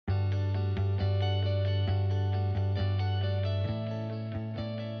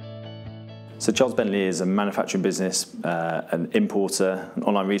So Charles Bentley is a manufacturing business, an importer, an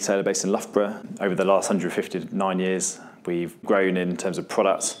online retailer based in Loughborough. Over the last 159 years, we've grown in terms of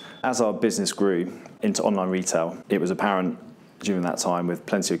products. As our business grew into online retail, it was apparent during that time, with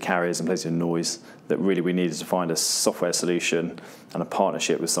plenty of carriers and plenty of noise, that really we needed to find a software solution and a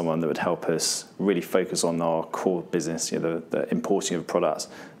partnership with someone that would help us really focus on our core business, the importing of products,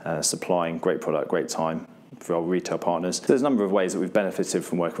 supplying great product, great time for our retail partners. There's a number of ways that we've benefited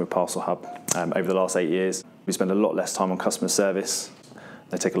from working with Parcelhub over the last 8 years. We spend a lot less time on customer service.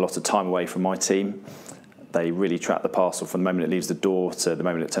 They take a lot of time away from my team. They really track the parcel from the moment it leaves the door to the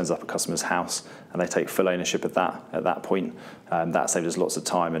moment it turns up at a customer's house, and they take full ownership of that at that point. That saved us lots of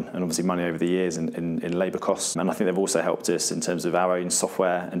time and obviously money over the years in labour costs. And I think they've also helped us in terms of our own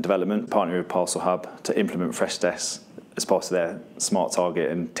software and development, partnering with Parcelhub to implement Fresh Desks as part of their smart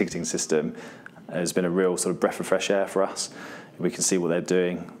target and ticketing system has been a real sort of breath of fresh air for us. We can see what they're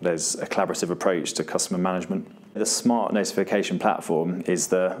doing. There's a collaborative approach to customer management. The smart notification platform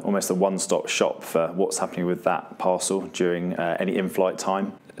is almost the one-stop shop for what's happening with that parcel during any in-flight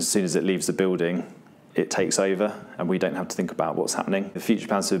time. As soon as it leaves the building, it takes over and we don't have to think about what's happening. The future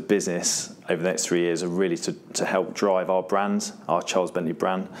plans for business over the next 3 years are really to help drive our brand, our Charles Bentley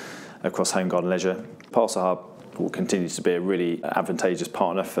brand, across home, garden, leisure. Parcelhub will continue to be a really advantageous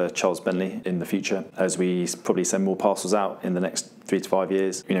partner for Charles Bentley in the future as we probably send more parcels out in the next 3 to 5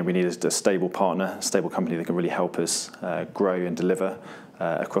 years. We need a stable partner, a stable company that can really help us grow and deliver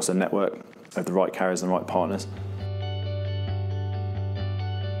across a network of the right carriers and the right partners.